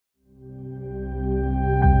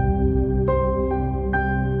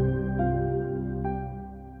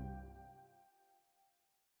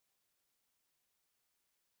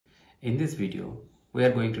In this video, we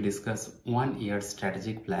are going to discuss 1 year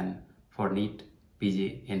strategic plan for NEET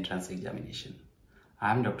PG entrance examination. I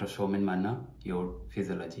am Dr. Soumen Manna, your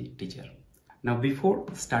physiology teacher. Now, before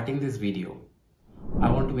starting this video, I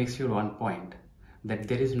want to make sure one point that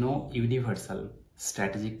there is no universal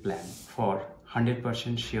strategic plan for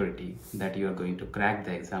 100% surety that you are going to crack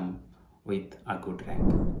the exam with a good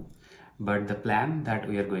rank. But the plan that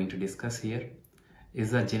we are going to discuss here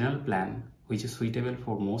is a general plan which is suitable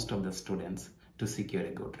for most of the students to secure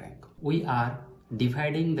a good rank. We are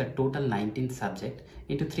dividing the total 19 subject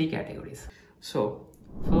into 3 categories. So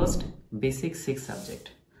first, basic 6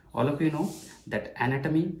 subject. All of you know that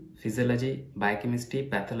anatomy, physiology, biochemistry,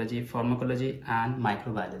 pathology, pharmacology and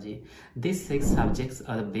microbiology, these 6 subjects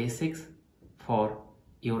are the basics for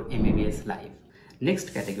your MBBS life.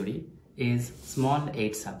 Next category is small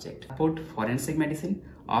 8 subject. Support forensic medicine,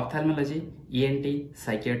 ophthalmology, ENT,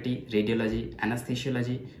 psychiatry, radiology,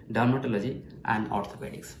 anesthesiology, dermatology and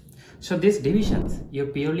orthopedics. So these divisions are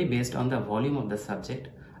purely based on the volume of the subject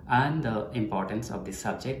and the importance of the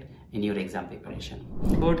subject in your exam preparation.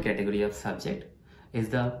 Third category of subject is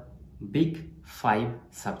the big 5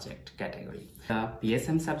 subject category. The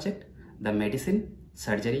PSM subject, the medicine,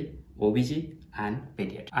 surgery, OBG and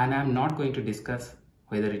pediatrics. And I am not going to discuss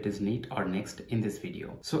whether it is NEET or next in this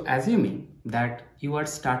video. So assuming that you are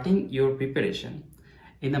starting your preparation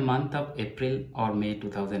in the month of April or May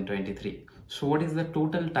 2023. So what is the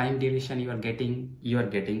total time duration you are getting? You are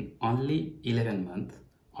getting only 11 months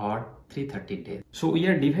or 330 days. So we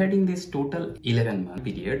are dividing this total 11 month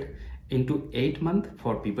period into 8 months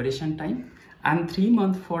for preparation time and 3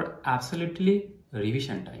 months for absolutely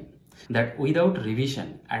revision time. That without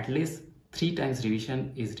revision, at least 3 times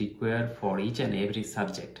revision is required for each and every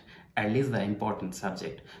subject, at least the important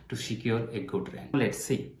subject, to secure a good rank. Let's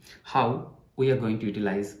see how we are going to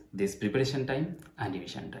utilize this preparation time and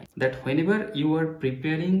revision time. That whenever you are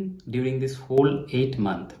preparing during this whole 8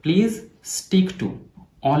 months, please stick to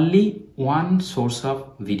only one source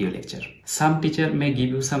of video lecture. Some teacher may give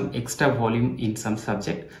you some extra volume in some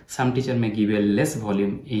subject. Some teacher may give you a less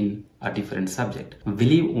volume in a different subject.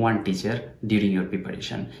 Believe one teacher during your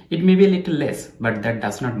preparation. It may be a little less, but that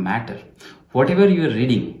does not matter. Whatever you are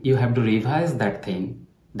reading, you have to revise that thing.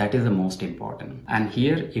 That is the most important. And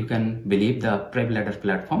here you can believe the PrepLadder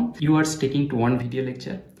platform. You are sticking to one video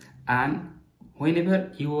lecture, and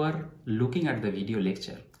whenever you are looking at the video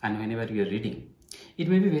lecture and whenever you are reading, it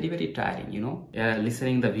may be very tiring,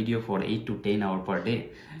 listening the video for 8 to 10 hours per day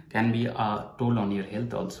can be a toll on your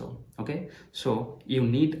health also. Okay, so you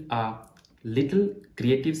need a little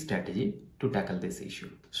creative strategy to tackle this issue.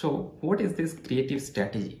 So what is this creative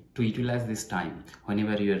strategy to utilize this time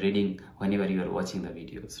whenever you are reading, whenever you are watching the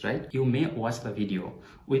videos, right? You may watch the video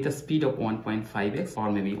with a speed of 1.5x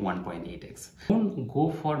or maybe 1.8x. Don't go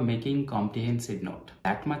for making comprehensive note.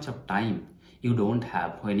 That much of time you don't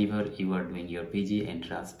have whenever you are doing your PG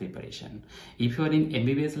entrance preparation. If you are in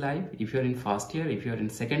MBBS life, if you are in first year, if you are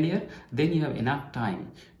in second year, then you have enough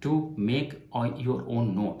time to make your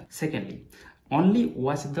own note. Secondly, only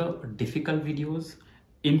watch the difficult videos,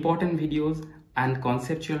 important videos and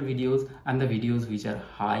conceptual videos and the videos which are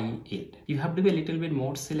high yield. You have to be a little bit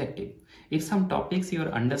more selective. If some topics you are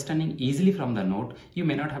understanding easily from the note, you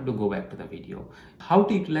may not have to go back to the video. How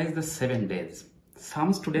to utilize the 7 days?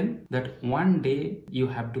 Some student that one day you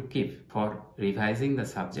have to keep for revising the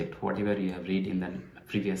subject, whatever you have read in the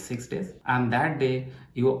previous 6 days, and that day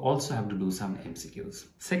you also have to do some MCQs.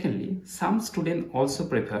 Secondly, some student also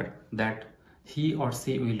prefer that he or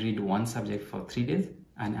she will read one subject for 3 days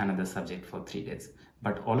and another subject for 3 days,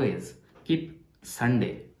 but always keep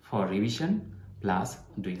Sunday for revision plus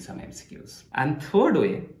doing some MCQs. And third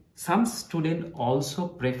way, some student also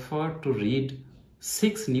prefer to read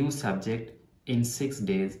 6 new subjects in 6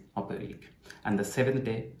 days of a week and the 7th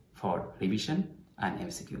day for revision and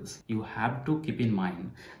MCQs. You have to keep in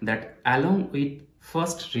mind that along with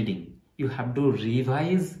first reading, you have to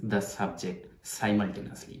revise the subject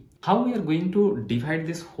simultaneously. How we are going to divide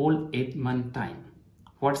this whole 8-month time?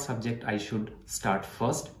 What subject I should start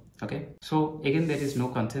first? Okay, so again there is no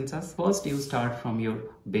consensus. First you start from your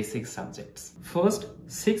basic subjects. First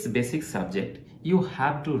 6 basic subjects you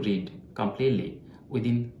have to read completely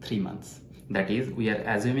within 3 months. That is, we are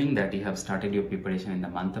assuming that you have started your preparation in the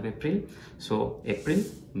month of April. So April,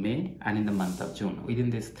 May and in the month of June, within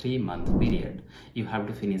this 3-month period, you have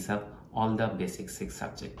to finish up all the basic 6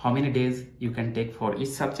 subjects. How many days you can take for each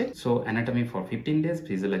subject? So anatomy for 15 days,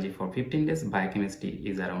 physiology for 15 days, biochemistry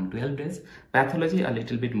is around 12 days, pathology a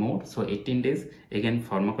little bit more, so 18 days, again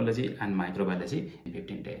pharmacology and microbiology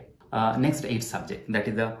 15 days. Next 8 subject, that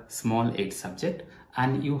is the small 8 subject,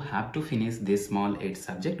 and you have to finish this small 8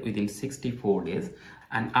 subject within 64 days.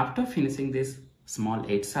 And after finishing this small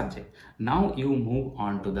 8 subject, now you move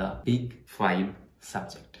on to the big 5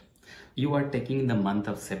 subject. You are taking the month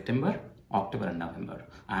of September, October and November,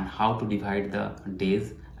 and how to divide the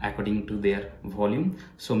days according to their volume.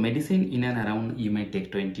 So medicine, in and around, you may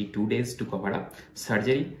take 22 days to cover up.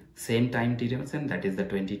 Surgery, same time duration, that is the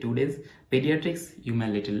 22 days. Pediatrics, you may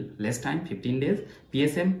little less time, 15 days.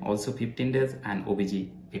 PSM also 15 days, and OBG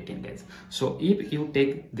 15 days. So if you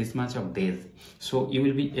take this much of days, so you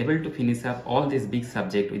will be able to finish up all these big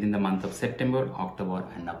subject within the month of September, October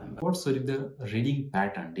and November. What should be the reading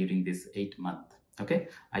pattern during this 8 month? Okay,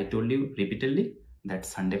 I told you repeatedly that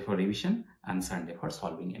Sunday for revision and Sunday for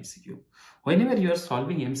solving MCQ. Whenever you are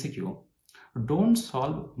solving MCQ, don't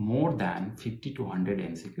solve more than 50 to 100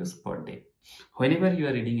 MCQs per day. Whenever you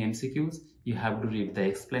are reading MCQs, you have to read the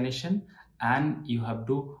explanation and you have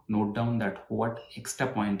to note down that what extra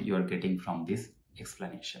point you are getting from this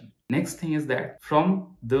explanation. Next thing is that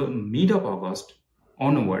from the mid of August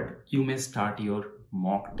onward, you may start your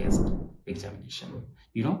mock test examination.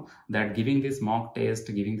 You know that giving this mock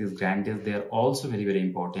test, giving this grand test, they are also very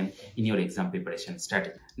important in your exam preparation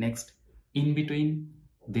strategy. Next, in between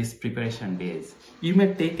these preparation days, you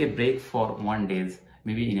may take a break for 1 day,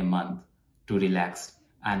 maybe in a month, to relax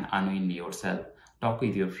and unwind yourself. Talk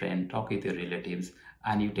with your friend, talk with your relatives,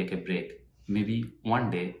 and you take a break, maybe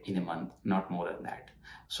 1 day in a month, not more than that.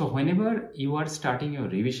 So whenever you are starting your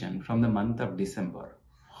revision from the month of December,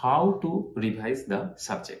 how to revise the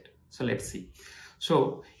subject? So let's see.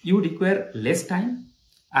 So you require less time,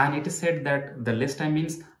 and it is said that the less time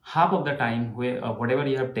means half of the time where whatever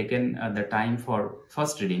you have taken the time for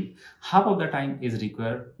first reading, half of the time is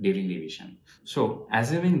required during revision. So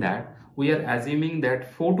assuming that, we are assuming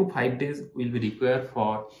that 4 to 5 days will be required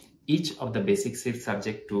for each of the basic 6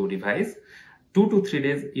 subject to revise, 2 to 3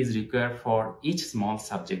 days is required for each small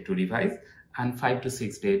subject to revise, and 5 to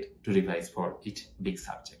 6 days to revise for each big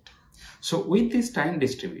subject. So with this time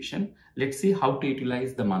distribution, let's see how to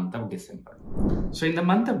utilize the month of December. So in the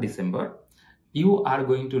month of December, you are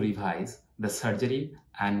going to revise the surgery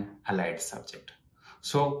and allied subject.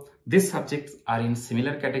 So these subjects are in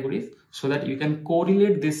similar categories so that you can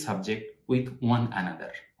correlate this subject with one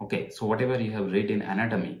another. Okay, so whatever you have read in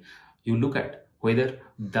anatomy, you look at whether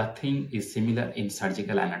the thing is similar in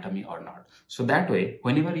surgical anatomy or not. So that way,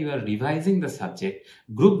 whenever you are revising the subject,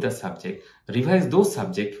 group the subject, revise those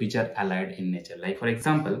subjects which are allied in nature. Like for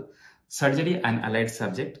example, surgery and allied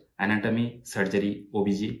subject, anatomy, surgery,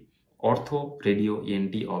 OBG, ortho, radio,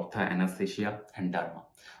 ENT, ophtha, anesthesia and derma.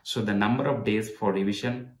 So the number of days for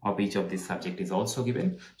revision of each of these subject is also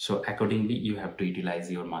given. So accordingly, you have to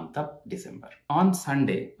utilize your month of December. On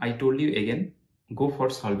Sunday, I told you again, go for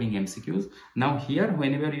solving MCQs. Now here,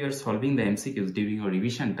 whenever you are solving the MCQs during your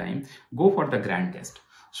revision time, go for the grand test.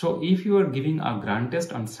 So if you are giving a grand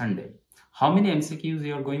test on Sunday, how many MCQs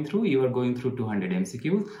you are going through? You are going through 200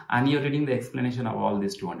 MCQs and you are reading the explanation of all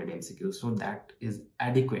these 200 MCQs. So that is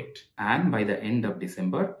adequate. And by the end of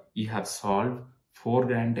December, you have solved 4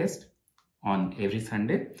 grand tests on every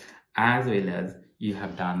Sunday, as well as you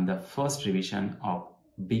have done the first revision of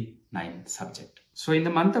big 9 subject. So in the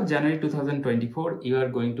month of January 2024, you are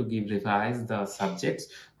going to revise the subjects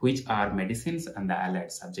which are medicines and the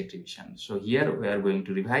allied subject revision. So here we are going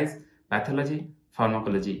to revise pathology,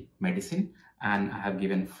 pharmacology, medicine, and I have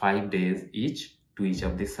given 5 days each to each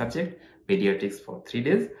of these subjects, pediatrics for 3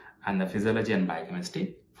 days, and the physiology and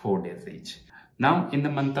biochemistry 4 days each. Now in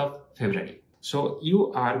the month of February, so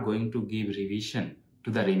you are going to give revision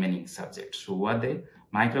to the remaining subjects. So what are they?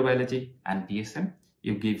 Microbiology and PSM,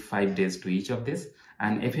 you give 5 days to each of this,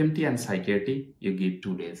 and FMT and psychiatry, you give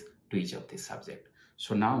 2 days to each of these subjects.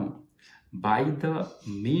 So now by the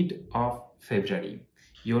mid of February,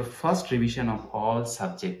 your first revision of all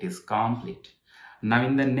subject is complete. Now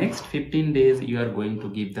in the next 15 days, you are going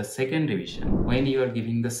to give the second revision. When you are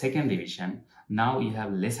giving the second revision, now you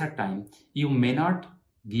have lesser time. You may not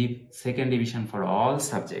give second revision for all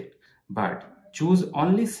subject, but choose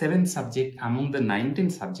only 7 subjects among the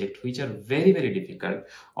 19 subjects which are very difficult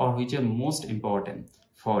or which are most important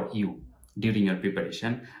for you during your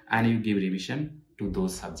preparation, and you give revision to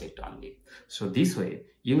those subjects only. So this way,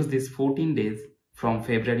 use this 14 days from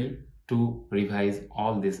February to revise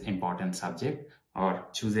all these important subjects or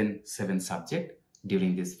chosen 7 subjects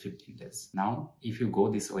during these 15 days. Now, if you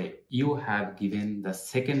go this way, you have given the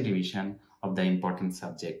second revision of the important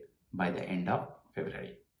subject by the end of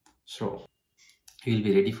February. So you will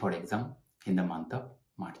be ready for exam in the month of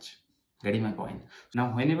March. Getting my point?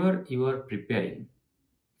 Now, whenever you are preparing,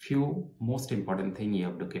 few most important things you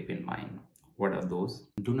have to keep in mind. What are those?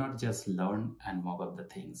 Do not just learn and mock up the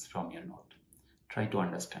things from your note. Try to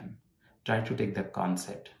understand. Try to take the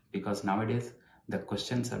concept, because nowadays the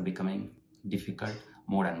questions are becoming difficult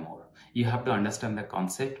more and more. You have to understand the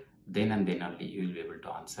concept, then and then only you will be able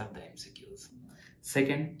to answer the MCQs.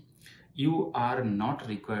 Second, you are not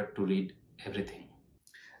required to read everything.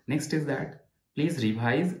 Next is that please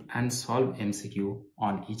revise and solve MCQ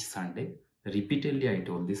on each Sunday. Repeatedly I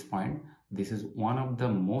told this point. This is one of the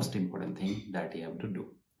most important things that you have to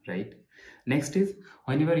do, right? Next is,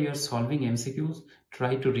 whenever you are solving MCQs,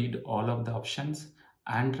 try to read all of the options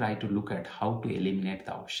and try to look at how to eliminate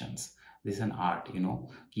the options. This is an art,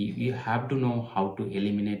 you have to know how to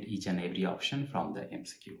eliminate each and every option from the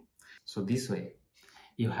MCQ. So this way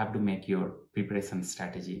you have to make your preparation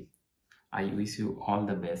strategy. I wish you all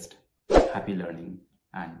the best, happy learning,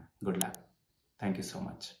 and good luck. Thank you so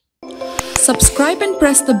much. Subscribe and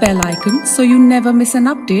press the bell icon so you never miss an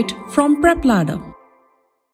update from PrepLadder.